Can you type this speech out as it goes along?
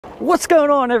What's going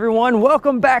on, everyone?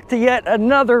 Welcome back to yet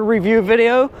another review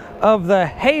video of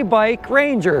the Heybike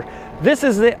Ranger. This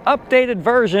is the updated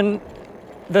version,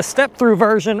 the step-through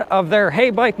version of their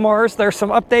Heybike Mars. There's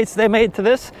some updates they made to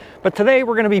this, but today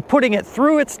we're going to be putting it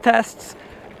through its tests,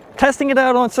 testing it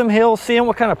out on some hills, seeing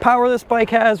what kind of power this bike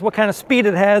has, what kind of speed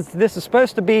it has. This is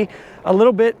supposed to be a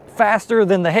little bit faster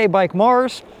than the Heybike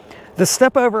Mars. The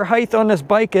step over height on this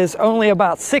bike is only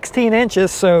about 16 inches,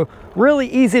 so really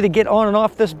easy to get on and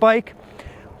off this bike.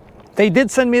 They did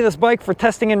send me this bike for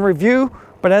testing and review,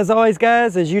 but as always,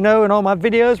 guys, as you know in all my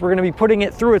videos, we're going to be putting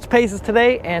it through its paces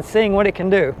today and seeing what it can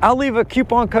do. I'll leave a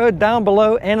coupon code down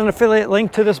below and an affiliate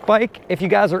link to this bike if you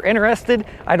guys are interested.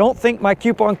 I don't think my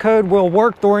coupon code will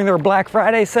work during their Black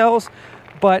Friday sales,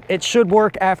 but it should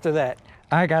work after that.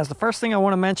 All right, guys, the first thing I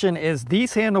want to mention is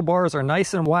these handlebars are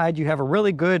nice and wide. You have a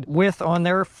really good width on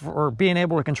there for being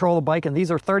able to control the bike, and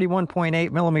these are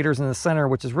 31.8 millimeters in the center,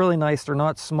 which is really nice. They're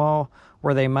not small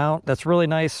where they mount. That's really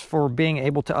nice for being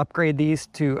able to upgrade these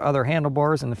to other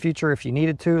handlebars in the future if you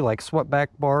needed to, like swept back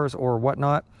bars or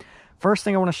whatnot. First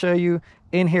thing I want to show you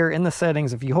in here in the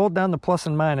settings, if you hold down the plus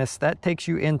and minus, that takes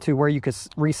you into where you could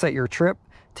reset your trip.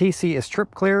 TC is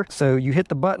trip clear, so you hit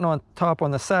the button on top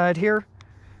on the side here.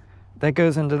 That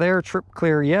goes into there, trip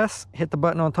clear, yes. Hit the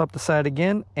button on top of the side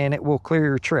again, and it will clear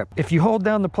your trip. If you hold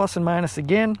down the plus and minus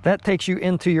again, that takes you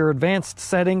into your advanced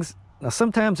settings. Now,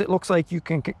 sometimes it looks like you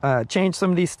can change some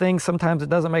of these things. Sometimes it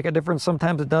doesn't make a difference.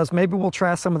 Sometimes it does. Maybe we'll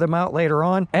try some of them out later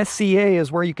on. SCA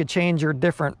is where you could change your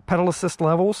different pedal assist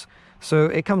levels. So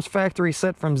it comes factory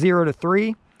set from 0 to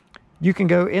 3. You can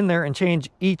go in there and change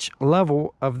each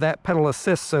level of that pedal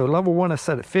assist. So level 1 is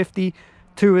set at 50,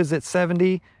 2 is at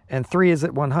 70, and 3 is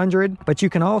at 100, but you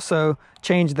can also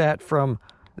change that from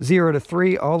 0 to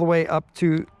 3 all the way up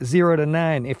to 0 to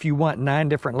 9 if you want 9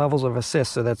 different levels of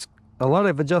assist. So that's a lot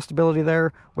of adjustability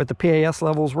there with the PAS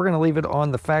levels. We're going to leave it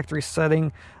on the factory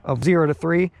setting of 0 to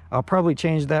 3. I'll probably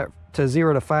change that to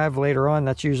 0 to 5 later on.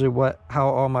 That's usually how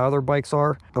all my other bikes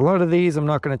are. A lot of these I'm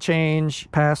not going to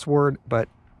change password, but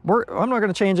I'm not going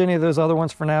to change any of those other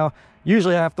ones for now.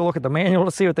 Usually I have to look at the manual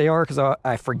to see what they are because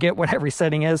I forget what every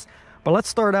setting is. But let's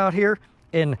start out here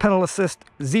in pedal assist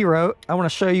 0. I want to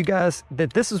show you guys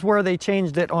that this is where they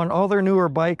changed it on all their newer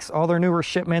bikes, all their newer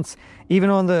shipments,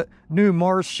 even on the new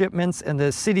Mars shipments and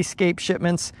the Cityscape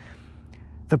shipments.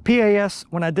 The PAS,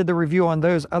 when I did the review on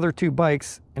those other two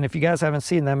bikes, and if you guys haven't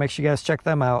seen them, make sure you guys check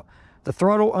them out. The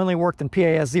throttle only worked in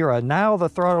PAS 0. Now the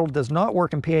throttle does not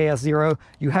work in PAS 0.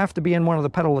 You have to be in one of the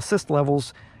pedal assist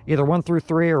levels, either 1 through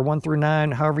 3 or 1 through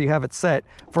 9, however you have it set,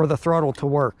 for the throttle to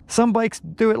work. Some bikes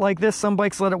do it like this. Some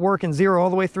bikes let it work in 0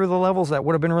 all the way through the levels. That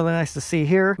would have been really nice to see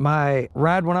here. My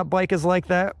Ride One Up bike is like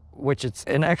that, which it's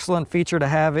an excellent feature to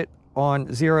have it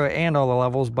on 0 and all the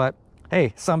levels. But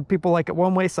hey, some people like it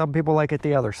one way, some people like it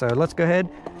the other. So let's go ahead,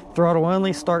 throttle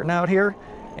only, starting out here,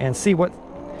 and see what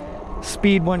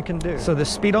speed one can do. So the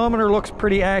speedometer looks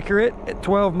pretty accurate at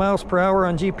 12 miles per hour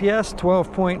on GPS,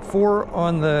 12.4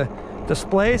 on the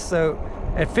display. So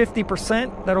at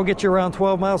 50%, that'll get you around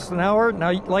 12 miles an hour.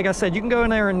 Now, like I said, you can go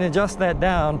in there and adjust that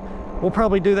down. We'll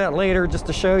probably do that later just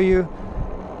to show you.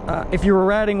 If you were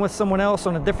riding with someone else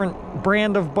on a different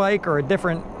brand of bike or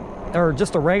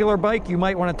just a regular bike, you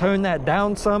might want to tone that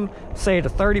down some, say to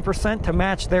 30% to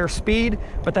match their speed.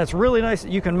 But that's really nice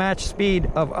that you can match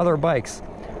speed of other bikes.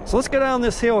 So let's go down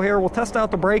this hill here. We'll test out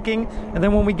the braking, and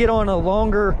then when we get on a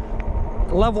longer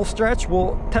level stretch,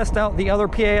 we'll test out the other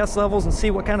PAS levels and see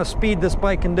what kind of speed this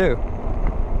bike can do.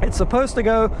 It's supposed to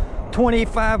go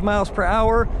 25 miles per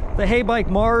hour. The Heybike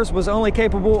Mars was only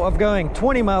capable of going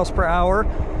 20 miles per hour.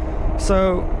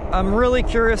 So I'm really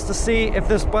curious to see if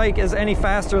this bike is any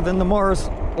faster than the Mars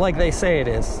like they say it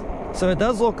is. So it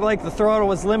does look like the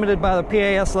throttle is limited by the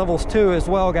PAS levels too as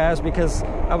well, guys, because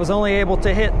I was only able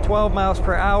to hit 12 miles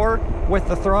per hour with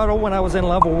the throttle when I was in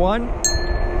level 1.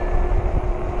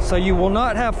 So you will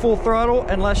not have full throttle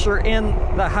unless you're in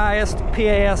the highest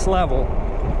PAS level.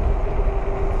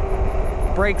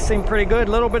 Brakes seem pretty good.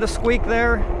 A little bit of squeak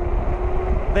there.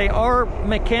 They are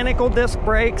mechanical disc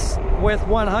brakes with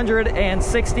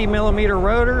 160 millimeter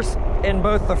rotors in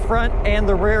both the front and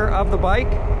the rear of the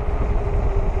bike.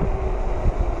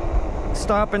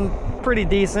 Stopping pretty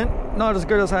decent. Not as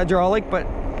good as hydraulic, but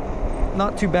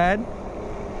not too bad.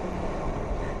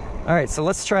 All right, so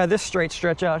let's try this straight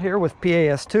stretch out here with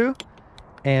PAS 2,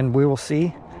 and we will see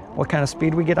what kind of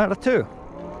speed we get out of 2.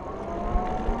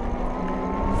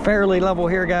 Fairly level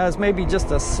here, guys, maybe just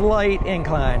a slight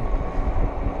incline.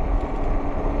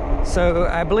 So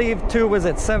I believe 2 was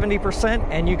at 70%,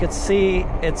 and you could see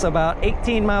it's about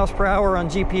 18 miles per hour on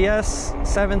GPS,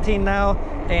 17 now,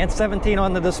 and 17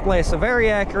 on the display. So very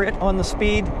accurate on the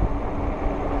speed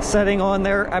setting on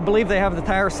there. I believe they have the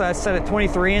tire size set at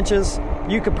 23 inches.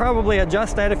 You could probably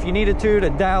adjust that if you needed to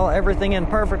dial everything in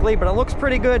perfectly, but it looks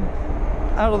pretty good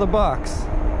out of the box.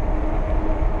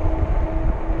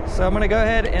 So I'm gonna go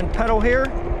ahead and pedal here,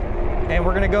 and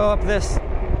we're gonna go up this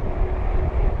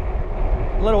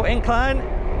little incline.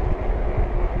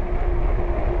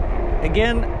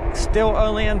 Again, still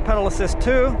only in pedal assist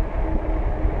 2.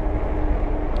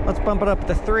 Let's bump it up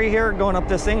to 3 here, going up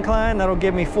this incline. That'll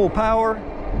give me full power.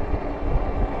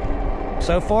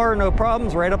 So far, no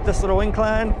problems, right up this little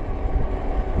incline.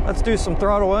 Let's do some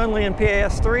throttle only in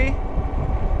PAS 3.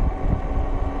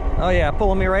 Oh yeah,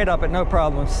 pulling me right up at no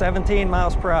problem, 17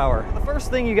 miles per hour. The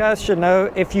first thing you guys should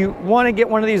know, if you want to get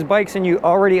one of these bikes and you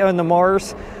already own the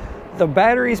Mars, the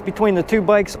batteries between the 2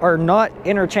 bikes are not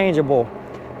interchangeable.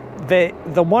 The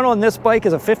one on this bike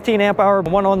is a 15 amp hour, the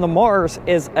one on the Mars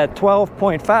is a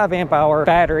 12.5 amp hour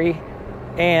battery,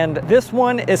 and this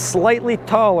one is slightly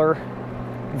taller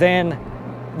than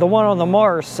the one on the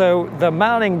Mars, so the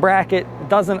mounting bracket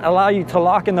doesn't allow you to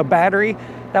lock in the battery.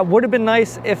 That would have been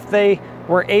nice if they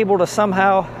were able to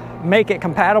somehow make it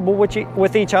compatible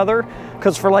with each other,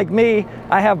 because for like me,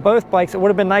 I have both bikes. It would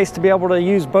have been nice to be able to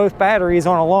use both batteries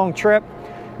on a long trip.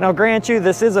 Now grant you,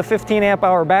 this is a 15 amp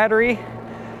hour battery,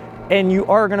 and you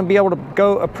are going to be able to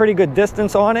go a pretty good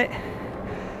distance on it,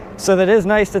 so that is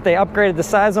nice that they upgraded the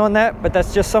size on that. But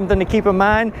that's just something to keep in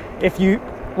mind if you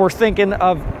were thinking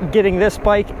of getting this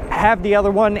bike, have the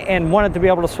other one, and wanted to be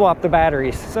able to swap the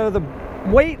batteries. So the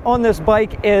weight on this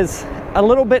bike is a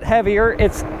little bit heavier.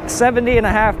 It's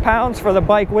 70.5 pounds for the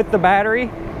bike with the battery.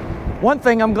 One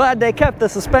thing, I'm glad they kept the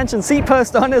suspension seat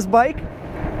post on this bike.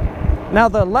 Now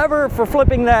the lever for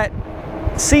flipping that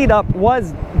seat up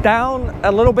was down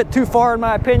a little bit too far in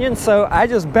my opinion, so I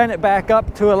just bent it back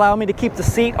up to allow me to keep the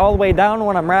seat all the way down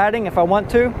when I'm riding if I want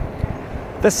to.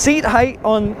 The seat height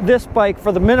on this bike,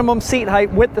 for the minimum seat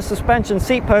height with the suspension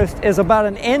seat post, is about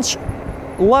 1 inch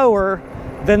lower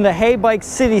than the Heybike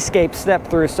Cityscape step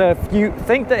through. So if you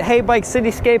think that Heybike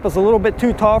Cityscape is a little bit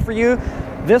too tall for you,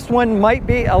 this one might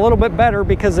be a little bit better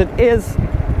because it is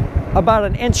about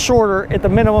 1 inch shorter at the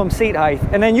minimum seat height.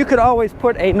 And then you could always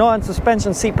put a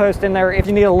non-suspension seat post in there if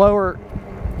you need a lower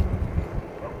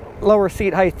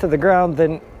seat height to the ground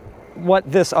than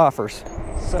what this offers.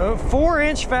 So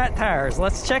 4-inch fat tires.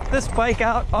 Let's check this bike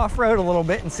out off-road a little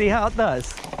bit and see how it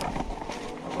does.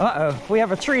 Uh-oh, we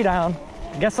have a tree down.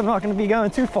 Guess I'm not going to be going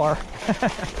too far.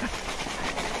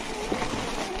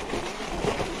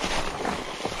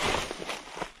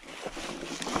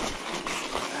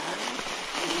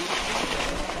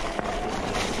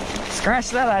 Scratch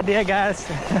that idea, guys.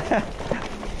 I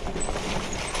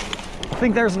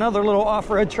think there's another little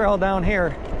off-road trail down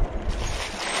here.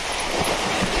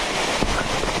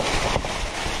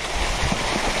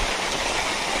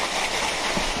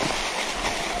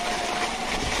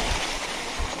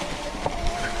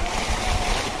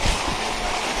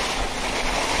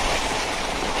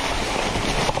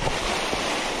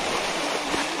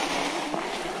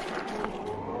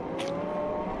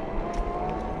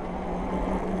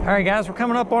 All right guys, we're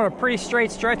coming up on a pretty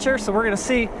straight stretch here, so we're gonna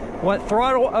see what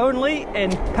throttle only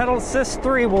and pedal assist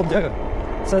 3 will do.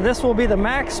 So this will be the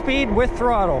max speed with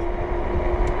throttle.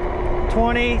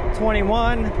 20,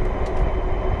 21,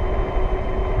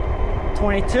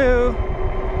 22,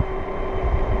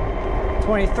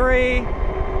 23,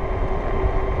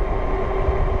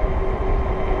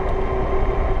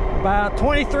 about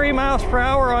 23 miles per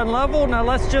hour on level. Now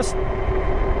let's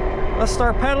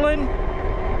start pedaling.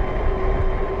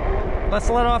 Let's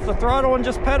let off the throttle and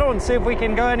just pedal and see if we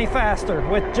can go any faster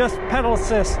with just pedal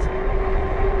assist.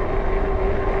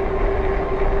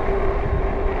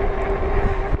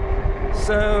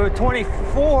 So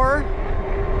 24,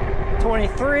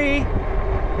 23,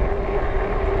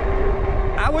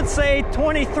 I would say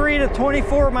 23 to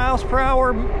 24 miles per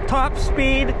hour top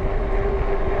speed.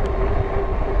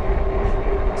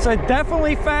 So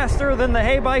definitely faster than the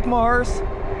Heybike Mars.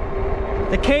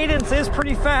 The cadence is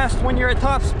pretty fast when you're at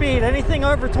top speed. Anything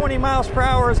over 20 miles per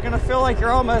hour is going to feel like you're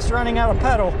almost running out of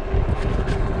pedal.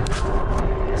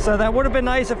 So that would have been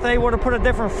nice if they would have put a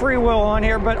different freewheel on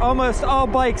here, but almost all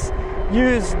bikes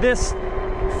use this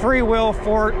freewheel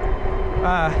for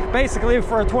basically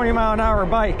for a 20-mile-an-hour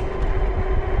bike.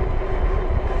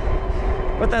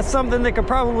 But that's something that could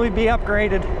probably be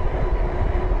upgraded.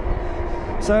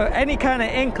 So any kind of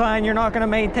incline, you're not going to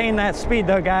maintain that speed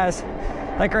though, guys.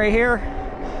 Like right here,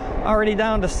 already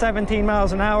down to 17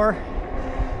 miles an hour.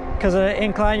 because of the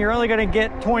incline, you're only going to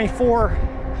get 24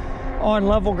 on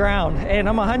level ground. And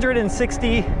I'm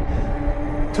 160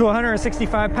 to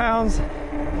 165 pounds.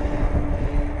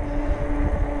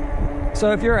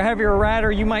 So if you're a heavier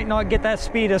rider, you might not get that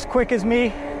speed as quick as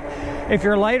me. If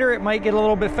you're lighter, it might get a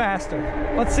little bit faster.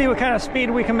 Let's see what kind of speed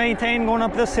we can maintain going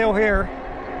up this hill here.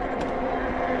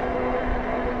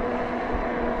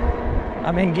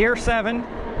 I'm in gear 7,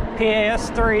 PAS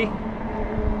 3.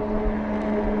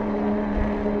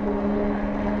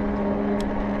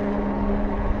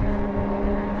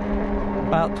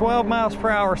 About 12 miles per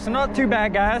hour, so not too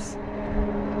bad, guys.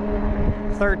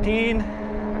 13.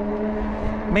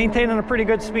 Maintaining a pretty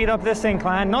good speed up this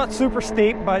incline. Not super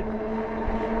steep, but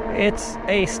it's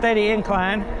a steady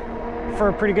incline for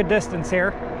a pretty good distance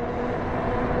here.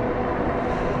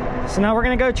 So now we're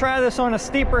gonna go try this on a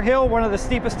steeper hill, one of the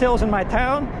steepest hills in my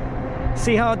town.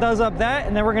 See how it does up that,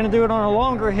 and then we're gonna do it on a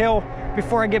longer hill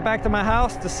before I get back to my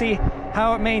house to see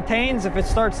how it maintains, if it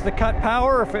starts to cut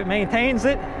power, if it maintains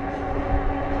it.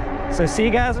 So see you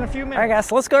guys in a few minutes. All right guys,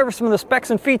 so let's go over some of the specs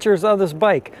and features of this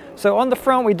bike. So on the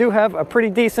front, we do have a pretty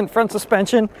decent front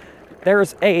suspension.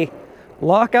 There's a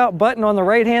lockout button on the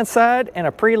right-hand side and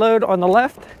a preload on the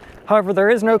left. However, there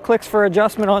is no clicks for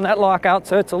adjustment on that lockout,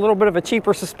 so it's a little bit of a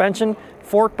cheaper suspension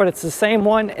fork, but it's the same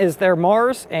one as their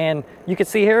Mars. And you can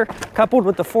see here, coupled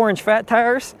with the 4-inch fat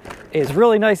tires, is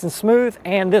really nice and smooth.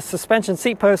 And this suspension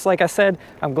seat post, like I said,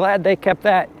 I'm glad they kept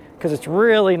that because it's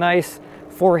really nice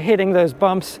for hitting those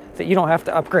bumps that you don't have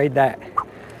to upgrade that.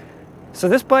 So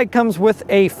this bike comes with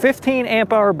a 15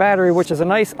 amp hour battery, which is a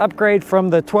nice upgrade from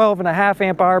the 12.5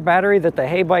 amp hour battery that the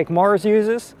Heybike Mars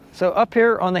uses. So up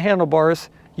here on the handlebars,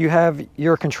 you have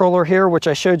your controller here, which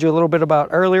I showed you a little bit about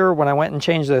earlier when I went and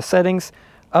changed those settings.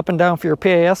 Up and down for your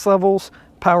PAS levels,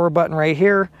 power button right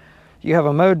here. You have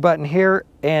a mode button here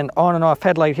and on and off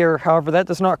headlight here. However, that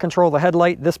does not control the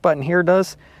headlight. This button here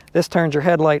does. This turns your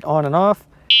headlight on and off.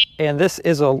 And this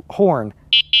is a horn.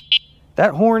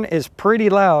 That horn is pretty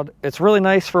loud. It's really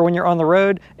nice for when you're on the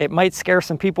road. It might scare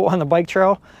some people on the bike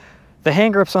trail. The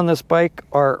hand grips on this bike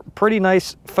are pretty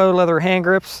nice faux leather hand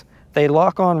grips. They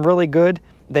lock on really good.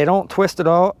 They don't twist at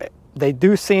all. They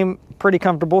do seem pretty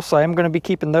comfortable, so I'm going to be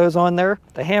keeping those on there.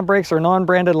 The handbrakes are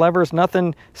non-branded levers,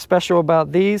 nothing special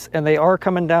about these, and they are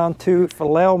coming down to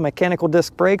Fallel mechanical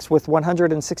disc brakes with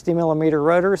 160mm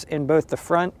rotors in both the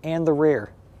front and the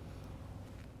rear.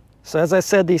 So as I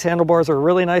said, these handlebars are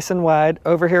really nice and wide.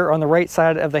 Over here on the right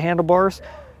side of the handlebars,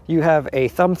 you have a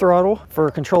thumb throttle for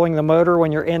controlling the motor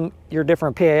when you're in your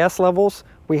different PAS levels.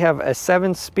 We have a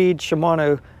 7-speed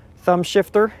Shimano thumb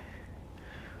shifter,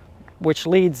 which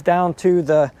leads down to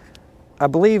the, I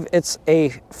believe it's a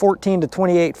 14 to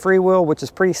 28 freewheel, which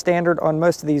is pretty standard on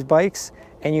most of these bikes.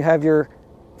 And you have your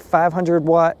 500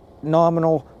 watt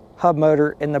nominal hub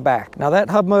motor in the back. Now that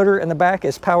hub motor in the back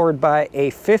is powered by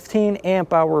a 15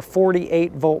 amp hour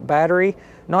 48 volt battery.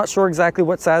 Not sure exactly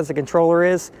what size the controller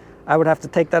is. I would have to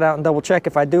take that out and double check.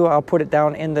 If I do, I'll put it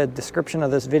down in the description of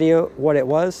this video what it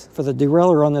was. For the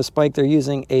derailleur on this bike, they're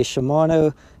using a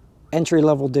Shimano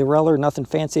entry-level derailleur. Nothing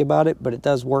fancy about it, but it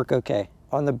does work okay.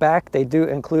 On the back, they do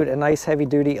include a nice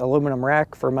heavy-duty aluminum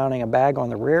rack for mounting a bag on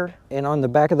the rear. And on the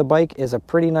back of the bike is a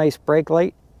pretty nice brake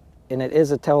light, and it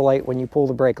is a tail light when you pull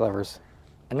the brake levers.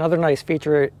 Another nice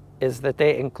feature is that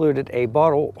they included a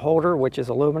bottle holder, which is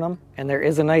aluminum, and there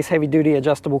is a nice heavy-duty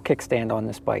adjustable kickstand on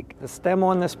this bike. The stem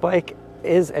on this bike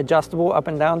is adjustable up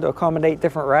and down to accommodate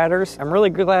different riders. I'm really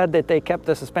glad that they kept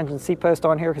the suspension seat post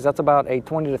on here because that's about a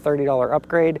 $20 to $30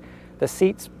 upgrade. The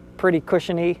seat's pretty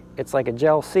cushiony. It's like a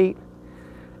gel seat,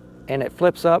 and it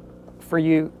flips up for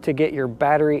you to get your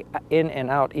battery in and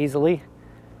out easily.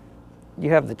 You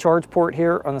have the charge port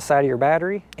here on the side of your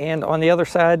battery, and on the other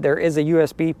side there is a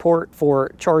USB port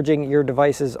for charging your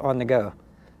devices on the go.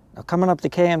 Now coming up the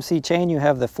KMC chain, you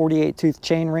have the 48 tooth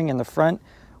chain ring in the front,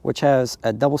 which has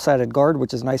a double-sided guard,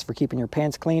 which is nice for keeping your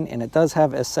pants clean, and it does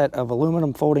have a set of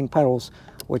aluminum folding pedals,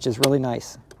 which is really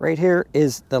nice. Right here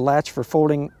is the latch for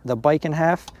folding the bike in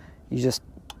half. You just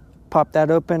pop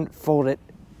that open, fold it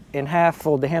in half,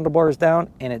 fold the handlebars down,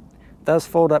 and it does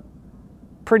fold up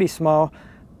pretty small.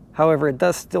 However, it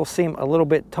does still seem a little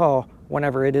bit tall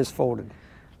whenever it is folded.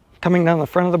 Coming down the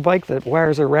front of the bike, the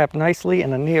wires are wrapped nicely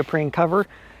in a neoprene cover.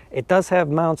 It does have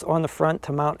mounts on the front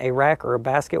to mount a rack or a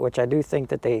basket, which I do think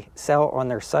that they sell on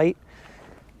their site.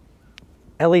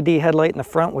 LED headlight in the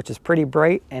front, which is pretty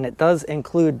bright, and it does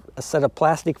include a set of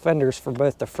plastic fenders for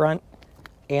both the front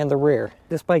and the rear.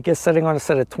 This bike is sitting on a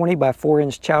set of 20 by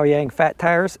 4-inch Chow Yang fat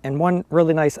tires, and one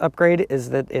really nice upgrade is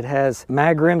that it has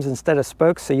mag rims instead of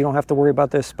spokes, so you don't have to worry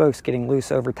about those spokes getting loose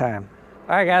over time.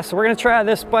 All right guys, so we're gonna try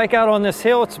this bike out on this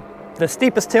hill. It's the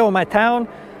steepest hill in my town.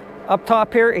 Up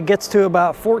top here, it gets to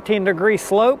about 14-degree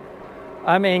slope.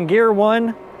 I'm in gear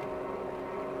 1,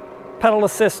 pedal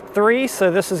assist 3, so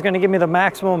this is going to give me the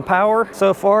maximum power.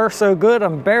 So far, so good.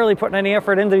 I'm barely putting any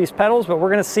effort into these pedals, but we're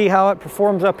going to see how it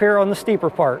performs up here on the steeper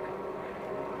part.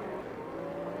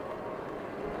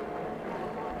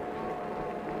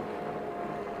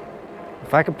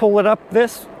 If I could pull it up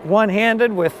this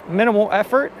one-handed with minimal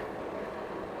effort,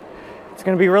 it's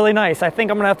going to be really nice. I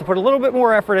think I'm going to have to put a little bit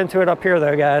more effort into it up here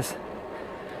though, guys.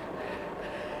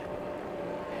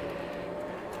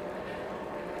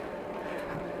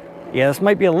 Yeah, this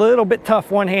might be a little bit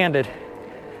tough one-handed.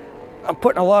 I'm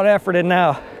putting a lot of effort in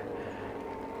now.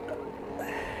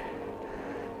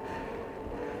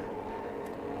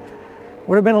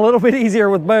 Would have been a little bit easier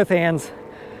with both hands.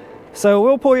 So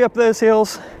we'll pull you up those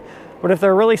hills. But if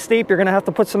they're really steep, you're gonna have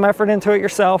to put some effort into it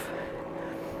yourself.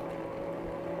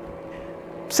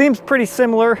 Seems pretty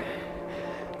similar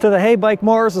to the Heybike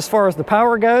Mars as far as the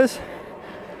power goes.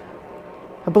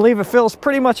 I believe it feels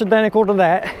pretty much identical to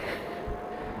that.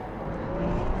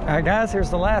 All right, guys, here's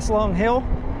the last long hill.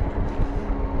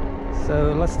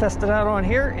 So let's test it out on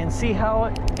here and see how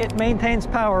it maintains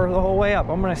power the whole way up.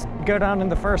 I'm gonna go down in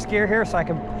the first gear here so I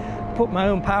can put my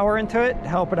own power into it to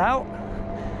help it out.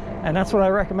 And that's what I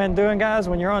recommend doing, guys,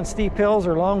 when you're on steep hills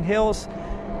or long hills.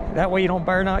 That way you don't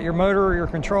burn out your motor or your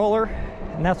controller.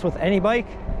 And that's with any bike.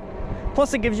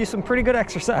 Plus it gives you some pretty good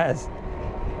exercise.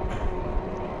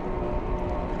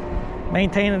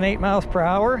 Maintaining 8 miles per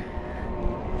hour.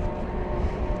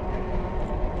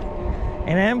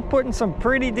 And I'm putting some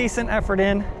pretty decent effort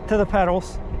in to the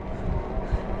pedals.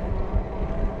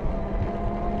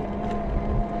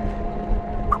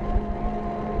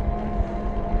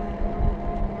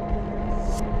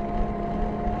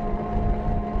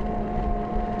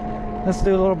 Let's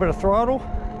do a little bit of throttle.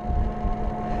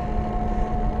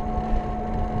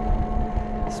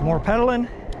 Some more pedaling.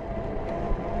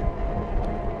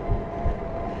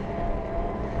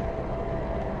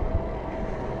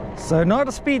 So not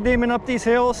a speed demon up these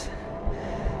hills,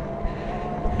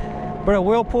 but it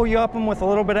will pull you up them with a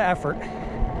little bit of effort.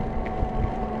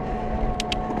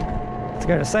 Let's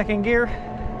go to second gear.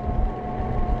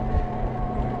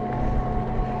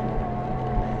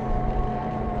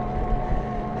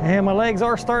 And my legs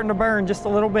are starting to burn just a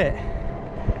little bit.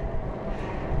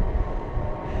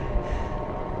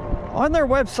 On their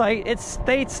website, it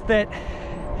states that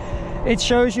it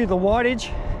shows you the wattage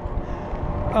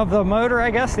of the motor,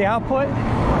 I guess, the output.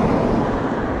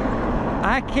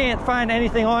 I can't find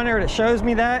anything on there that shows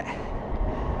me that.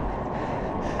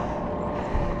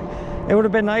 It would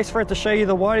have been nice for it to show you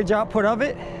the wattage output of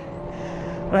it.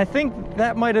 But I think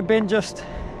that might have been just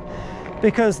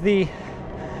because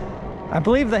I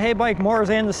believe the Heybike Mars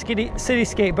and the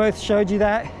Cityscape both showed you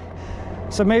that.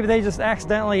 So maybe they just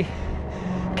accidentally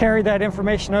carried that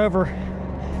information over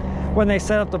when they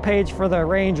set up the page for the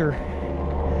Ranger.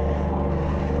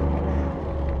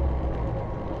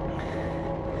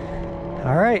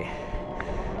 All right,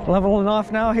 leveling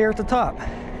off now here at the top.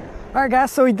 All right,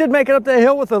 guys, so we did make it up the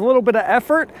hill with a little bit of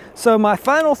effort. So my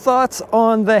final thoughts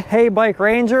on the Heybike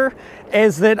Ranger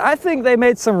is that I think they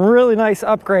made some really nice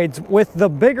upgrades with the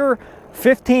bigger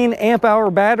 15 amp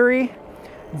hour battery,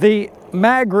 the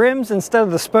mag rims instead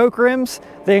of the spoke rims,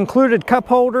 the included cup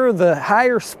holder, the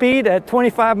higher speed at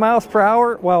 25 miles per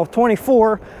hour, well,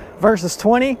 24 versus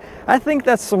 20. I think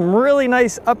that's some really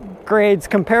nice upgrades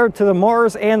compared to the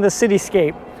Mars and the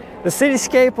Cityscape. The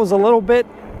Cityscape was a little bit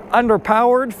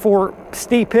underpowered for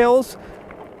steep hills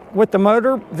with the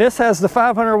motor. This has the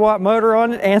 500 watt motor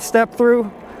on it and step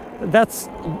through. That's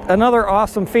another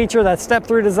awesome feature, that step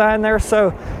through design there.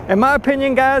 So in my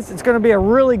opinion, guys, it's going to be a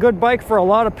really good bike for a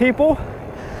lot of people.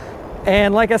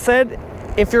 And like I said,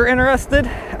 if you're interested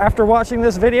after watching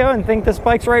this video and think this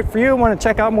bike's right for you, want to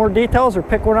check out more details or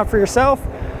pick one up for yourself,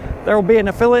 there will be an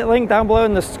affiliate link down below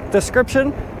in the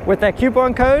description with that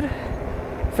coupon code.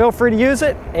 Feel free to use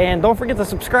it, and don't forget to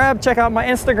subscribe, check out my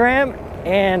Instagram,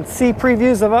 and see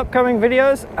previews of upcoming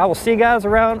videos. I will see you guys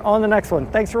around on the next one.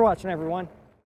 Thanks for watching, everyone.